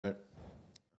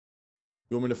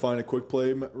You want me to find a quick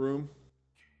play room?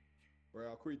 Or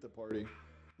I'll create the party.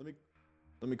 Let me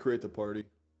let me create the party.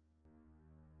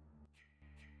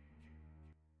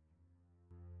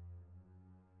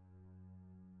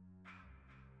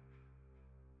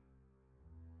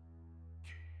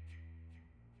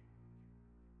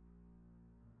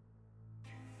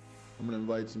 I'm gonna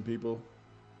invite some people.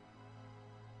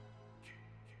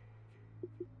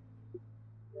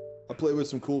 I played with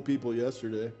some cool people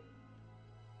yesterday.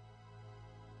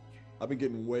 I've been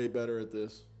getting way better at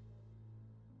this.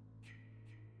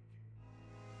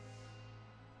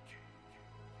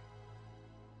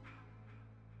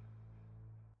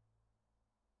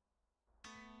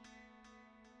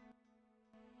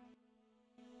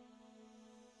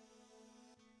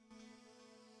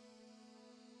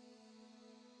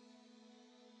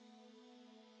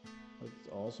 That's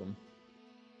awesome.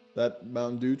 That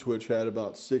Mountain Dew Twitch had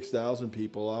about 6,000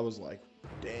 people. I was like,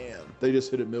 damn, they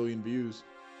just hit 1 million views.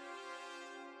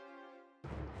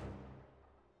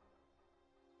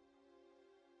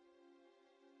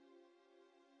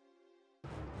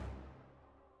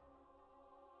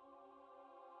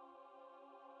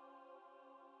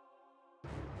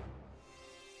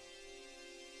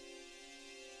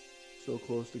 So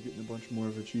close to getting a bunch more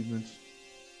of achievements.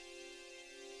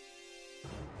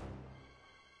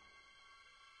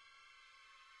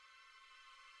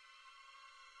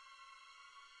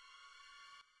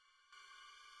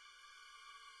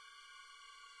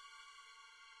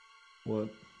 What?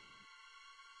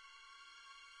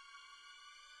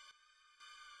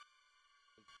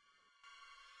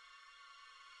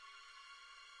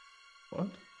 What?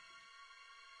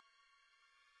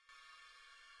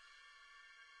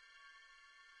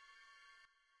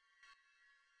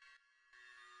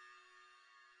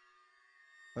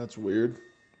 That's weird.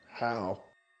 How?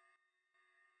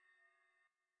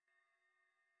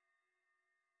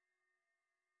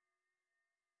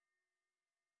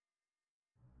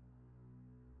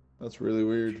 That's really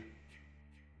weird.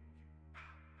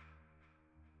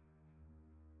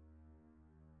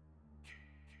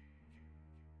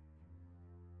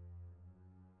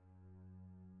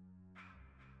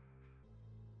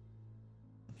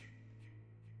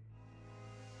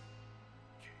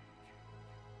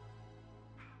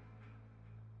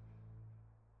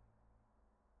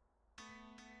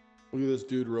 Look at this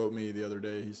dude wrote me the other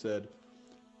day. He said,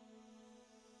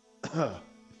 I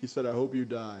hope you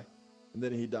die. And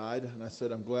then he died, and I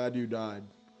said, I'm glad you died.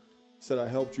 He said, I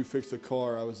helped you fix the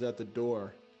car. I was at the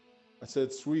door. I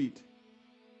said, sweet.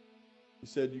 He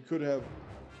said, you could have,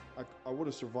 I would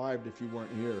have survived if you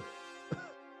weren't here.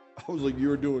 I was like, you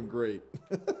were doing great.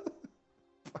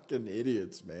 Fucking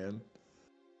idiots, man.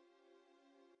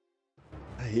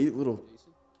 I hate little.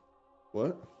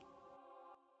 What?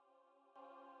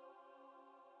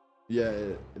 Yeah,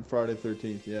 in Friday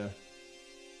 13th, yeah.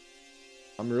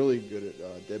 I'm really good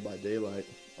at Dead by Daylight.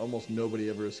 Almost nobody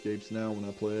ever escapes now when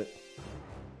I play it.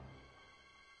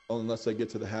 Oh, unless I get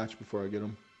to the hatch before I get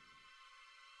them.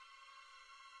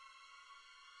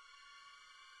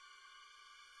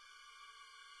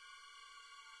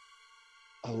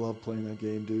 I love playing that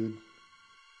game, dude.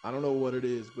 I don't know what it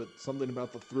is, but something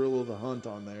about the thrill of the hunt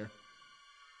on there.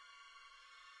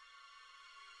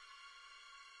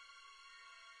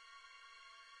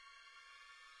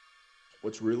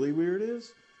 What's really weird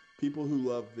is people who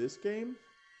love this game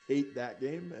hate that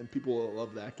game, and people who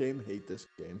love that game hate this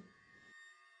game.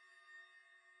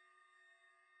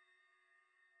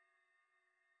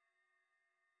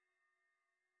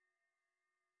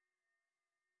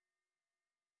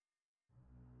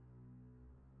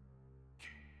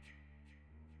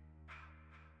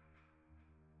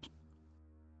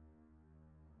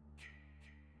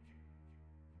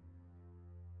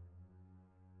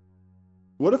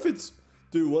 What if it's,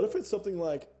 dude? What if it's something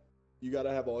like you got to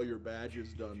have all your badges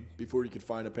done before you can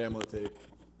find a Pamela tape?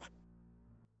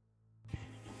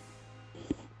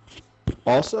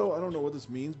 Also, I don't know what this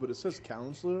means, but it says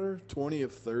counselor 20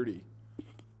 of 30.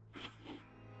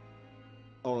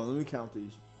 Hold on, let me count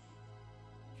these.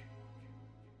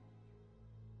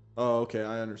 Oh, okay,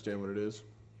 I understand what it is.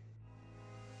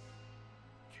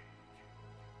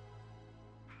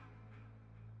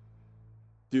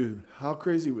 Dude, how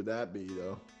crazy would that be,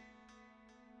 though?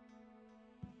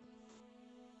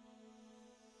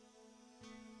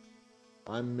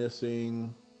 I'm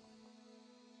missing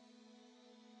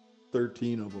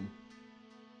 13 of them.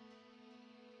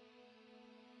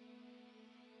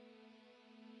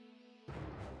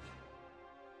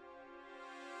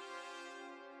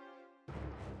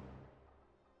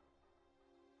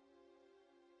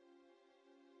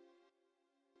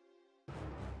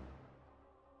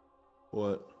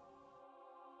 What?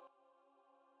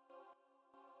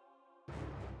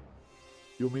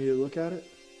 You want me to look at it?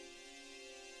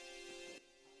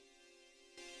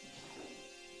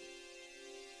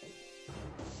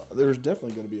 There's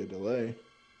definitely going to be a delay.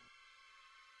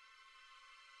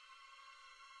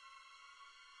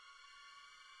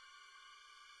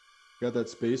 Got that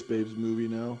Space Babes movie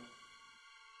now.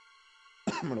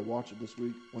 I'm going to watch it this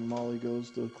week when Molly goes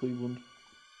to Cleveland.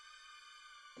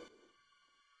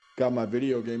 Got my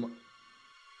video game.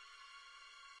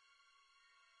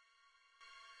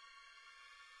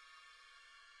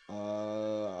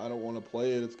 I don't want to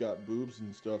play it. It's got boobs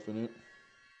and stuff in it.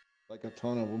 Like a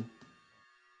ton of them.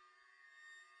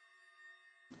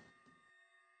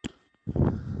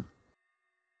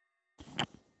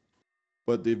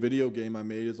 But the video game I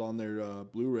made is on their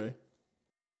Blu-ray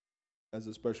as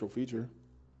a special feature.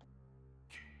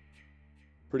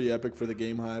 Pretty epic for the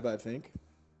game Hive, I think.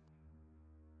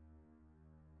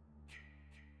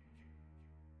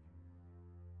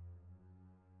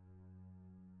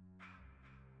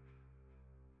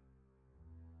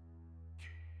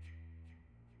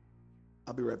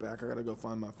 I'll be right back. I gotta go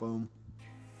find my phone.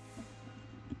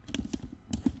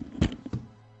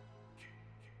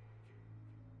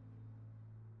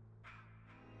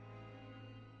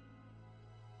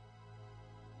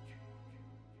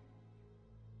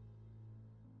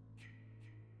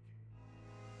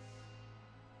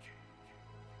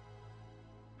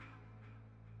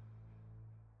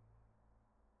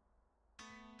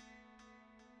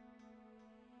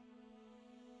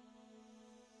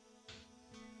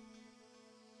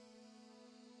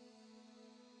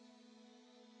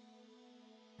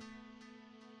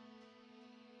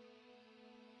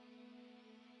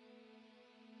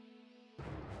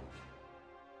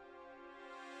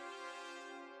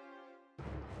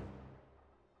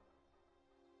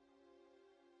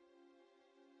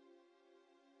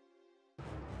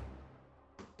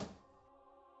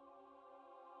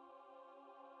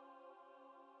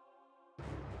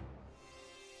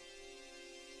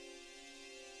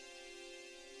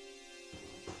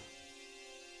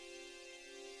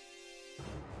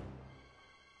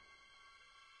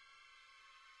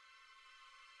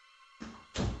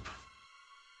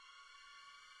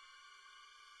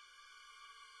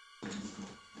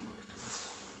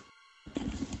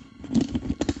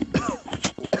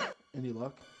 Any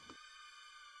luck?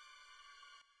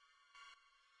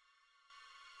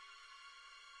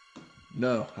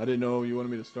 No, I didn't know you wanted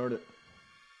me to start it.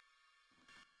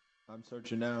 I'm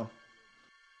searching now.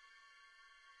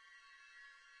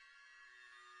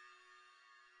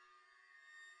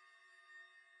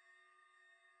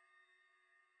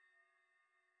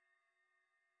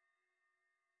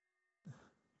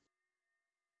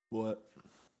 What?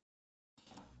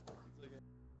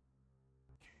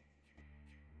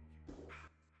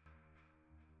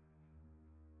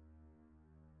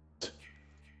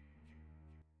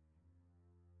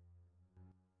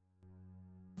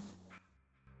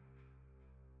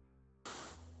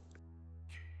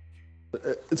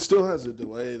 It still has a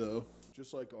delay though,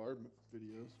 just like our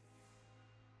videos.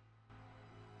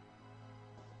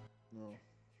 No,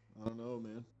 I don't know,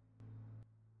 man.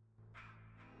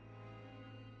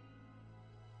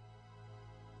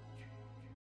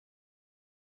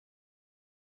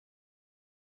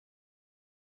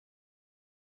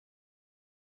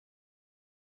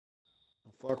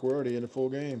 Fuck, we're already in a full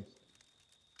game.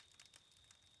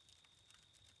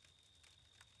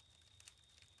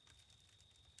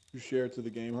 You share it to the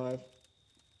game Hive?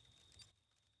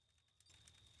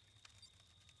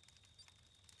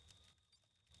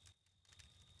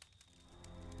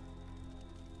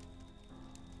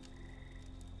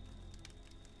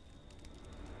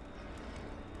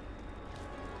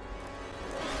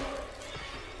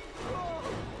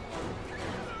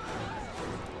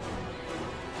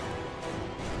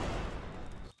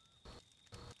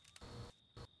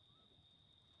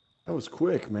 That was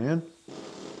quick, man.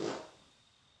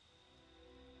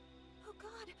 Oh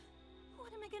God,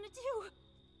 what am I gonna do?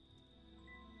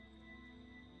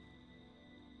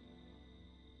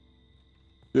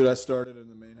 Dude, I started in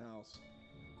the main house.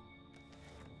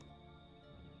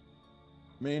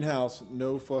 Main house,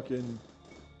 no fucking,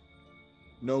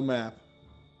 no map.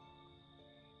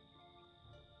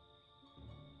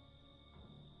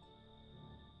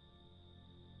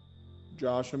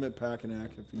 Josh, I'm at Packanack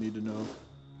if you need to know.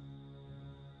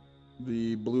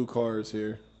 The blue car is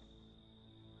here.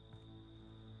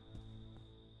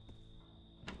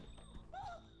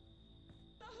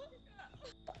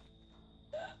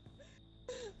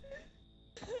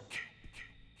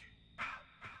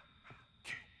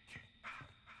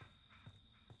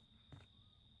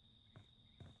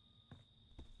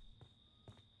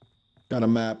 Got a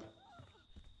map.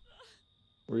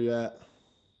 Where you at?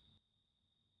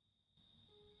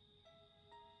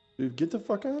 Dude, get the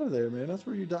fuck out of there, man. That's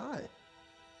where you die.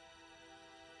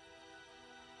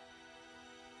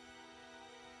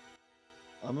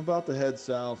 I'm about to head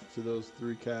south to those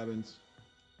 3 cabins.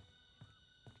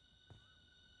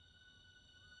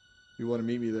 You want to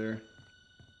meet me there?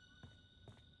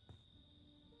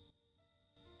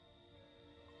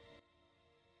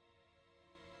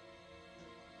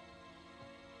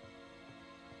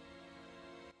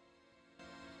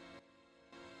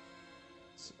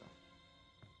 So.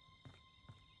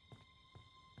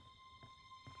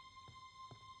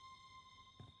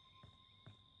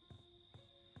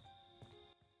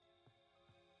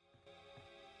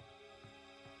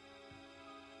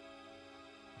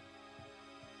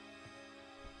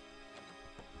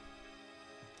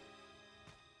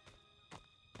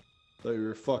 Thought you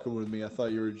were fucking with me. I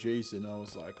thought you were Jason. I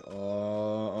was like,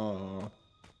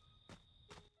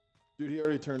 Dude, he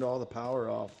already turned all the power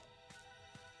off.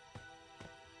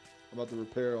 I'm about to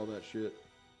repair all that shit.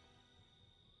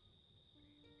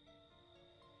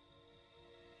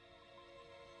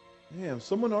 Damn,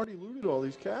 someone already looted all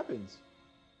these cabins.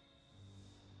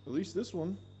 At least this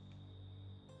one.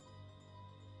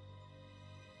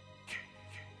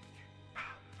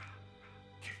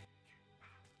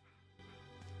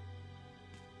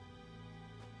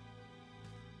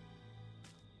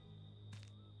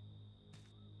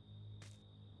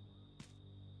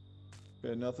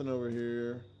 Okay, nothing over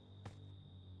here.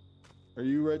 Are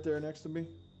you right there next to me?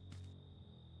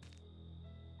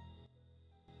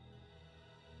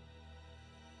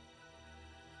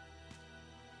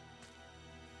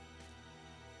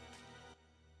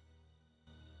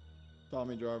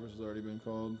 Tommy Jarvis has already been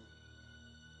called.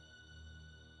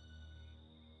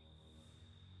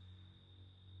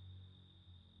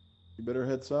 You better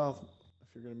head south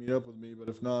if you're gonna meet up with me, but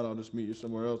if not, I'll just meet you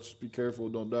somewhere else. Just be careful,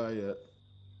 don't die yet.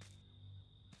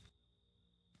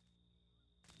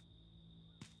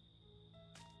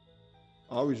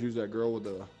 I always use that girl with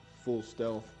the full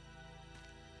stealth.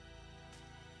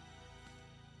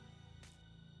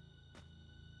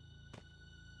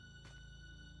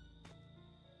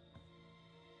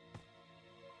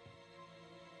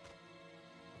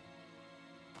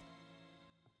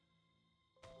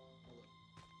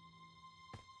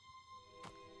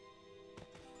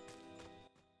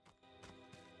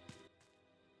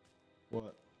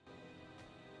 What?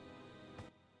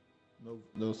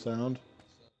 No sound?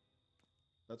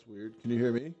 That's weird. Can you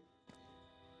hear me?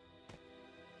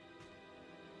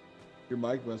 Your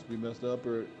mic must be messed up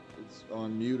or it's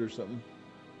on mute or something.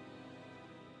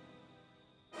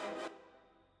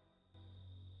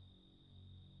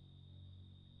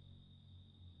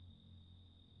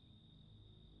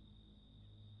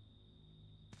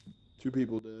 Two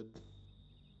people dead.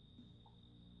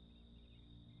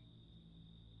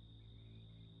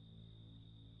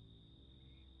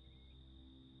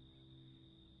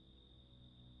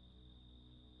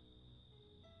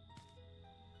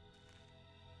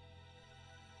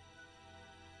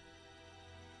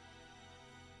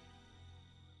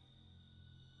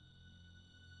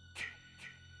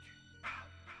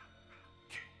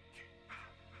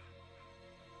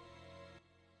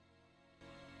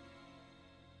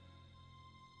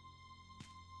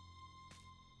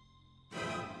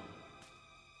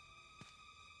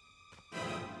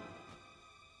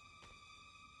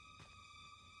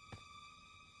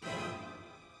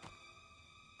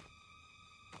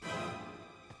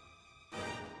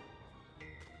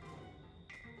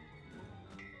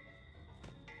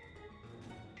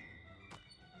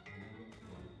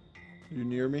 You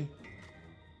near me?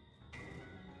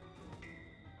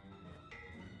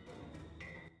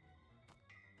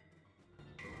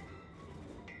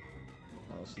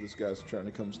 Oh, so this guy's trying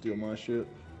to come steal my shit.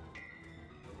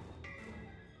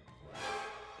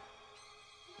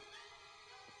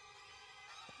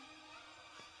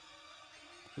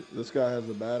 This guy has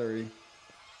a battery.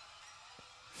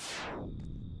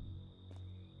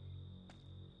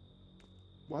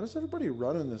 Why does everybody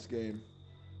run in this game?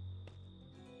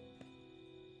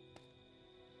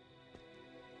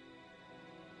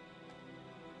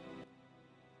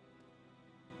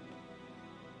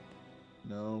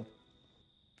 No.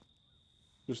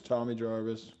 Just Tommy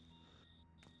Jarvis.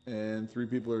 And 3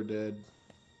 people are dead.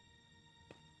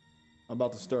 I'm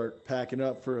about to start packing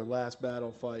up for a last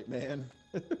battle fight, man.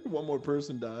 One more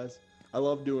person dies. I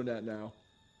love doing that now.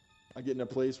 I get in a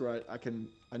place where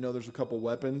I know there's a couple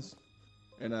weapons,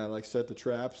 and I like set the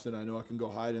traps, and I know I can go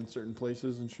hide in certain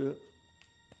places and shit.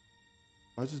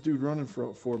 Why's this dude running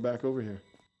for back over here?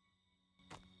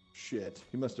 Shit,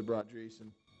 he must have brought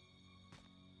Jason.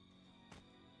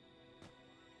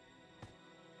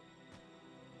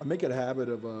 I make it a habit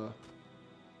of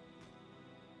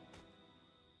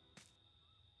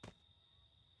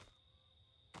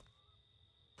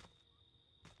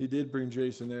He did bring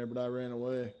Jason there, but I ran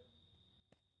away.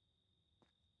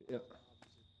 Yeah.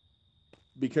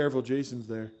 Be careful, Jason's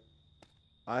there.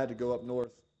 I had to go up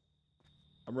north.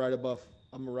 I'm right above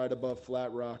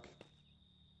Flat Rock.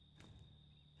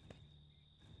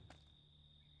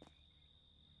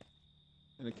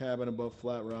 In a cabin above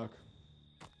Flat Rock.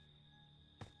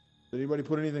 Did anybody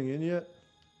put anything in yet?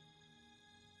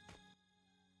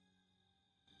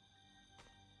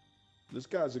 This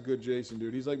guy's a good Jason,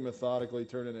 dude. He's like methodically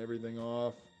turning everything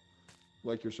off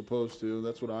like you're supposed to.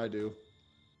 That's what I do.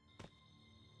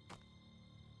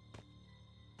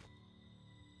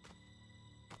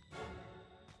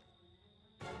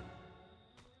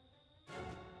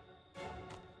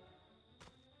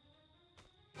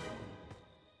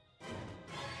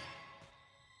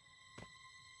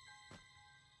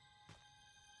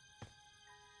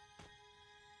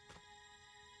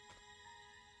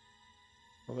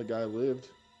 Well, the guy lived.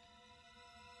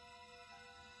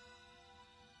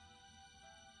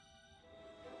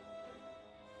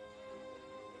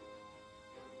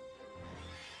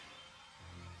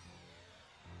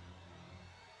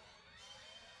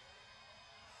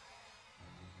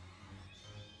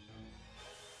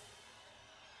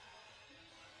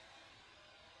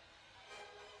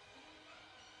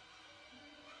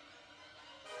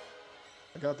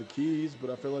 I got the keys, but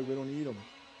I feel like we don't need them.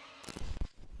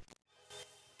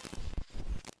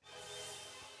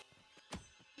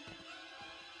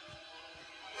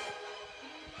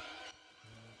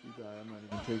 You die, I'm not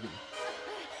even taking it.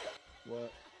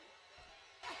 What?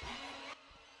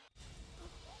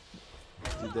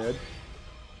 Is he dead?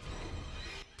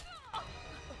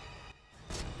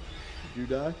 Did you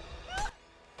die?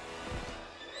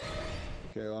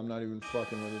 Okay, well, I'm not even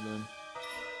fucking with it then.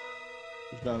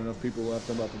 There's not enough people left.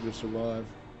 I'm about to just survive.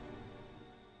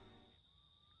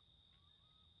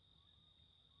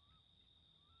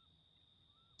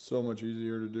 So much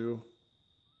easier to do.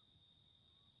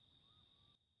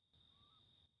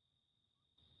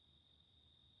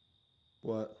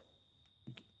 What?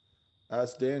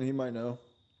 Ask Dan, he might know.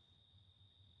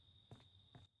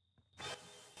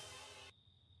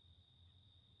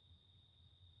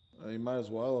 You might as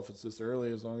well if it's this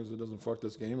early, as long as it doesn't fuck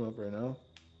this game up right now.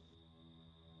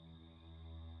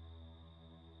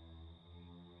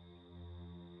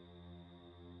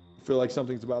 I feel like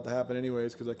something's about to happen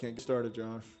anyways because I can't get started,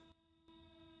 Josh.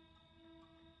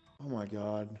 Oh my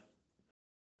god.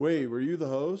 Wait, were you the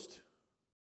host?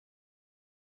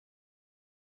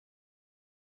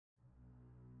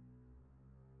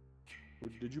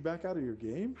 Did you back out of your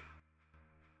game?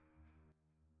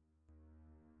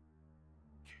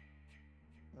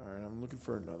 Alright, I'm looking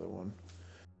for another one.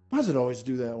 Why does it always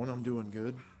do that when I'm doing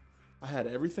good? I had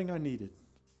everything I needed.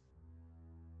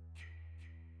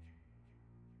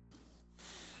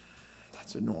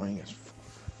 That's annoying as fuck.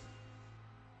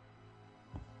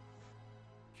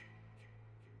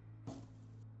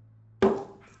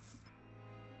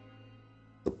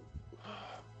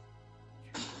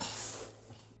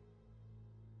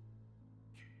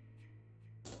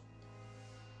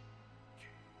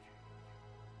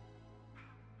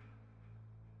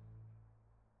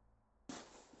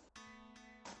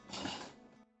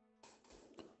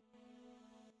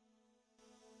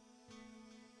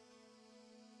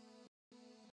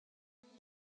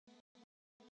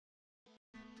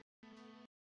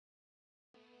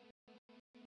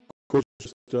 Of course,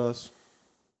 it's just us.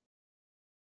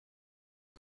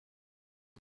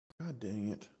 God dang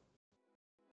it.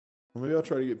 Well, maybe I'll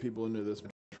try to get people into this.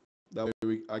 That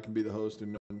way I can be the host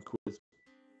and no one quits.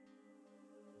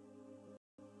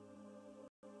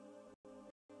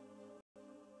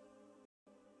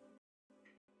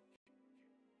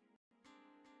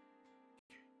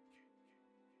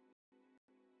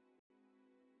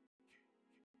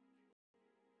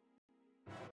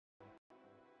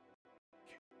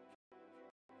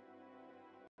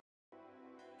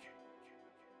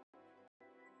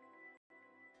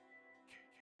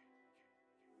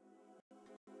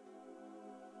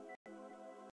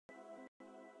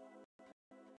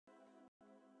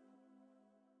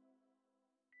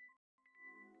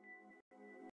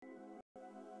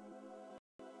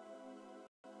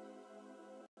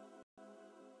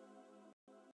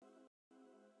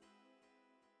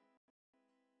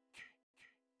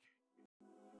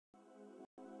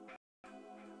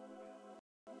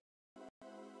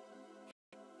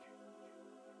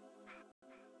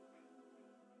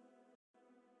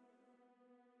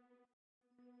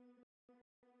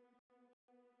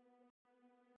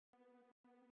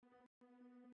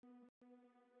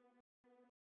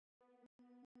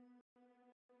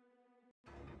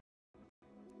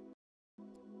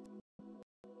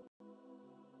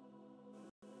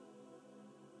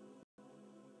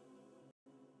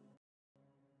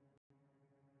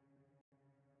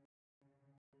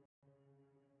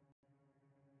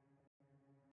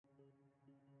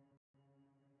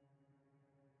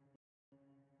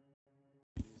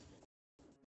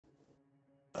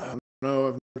 No,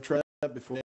 I've never tried that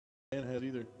before. Dan has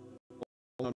either.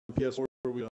 On PS4,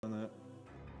 we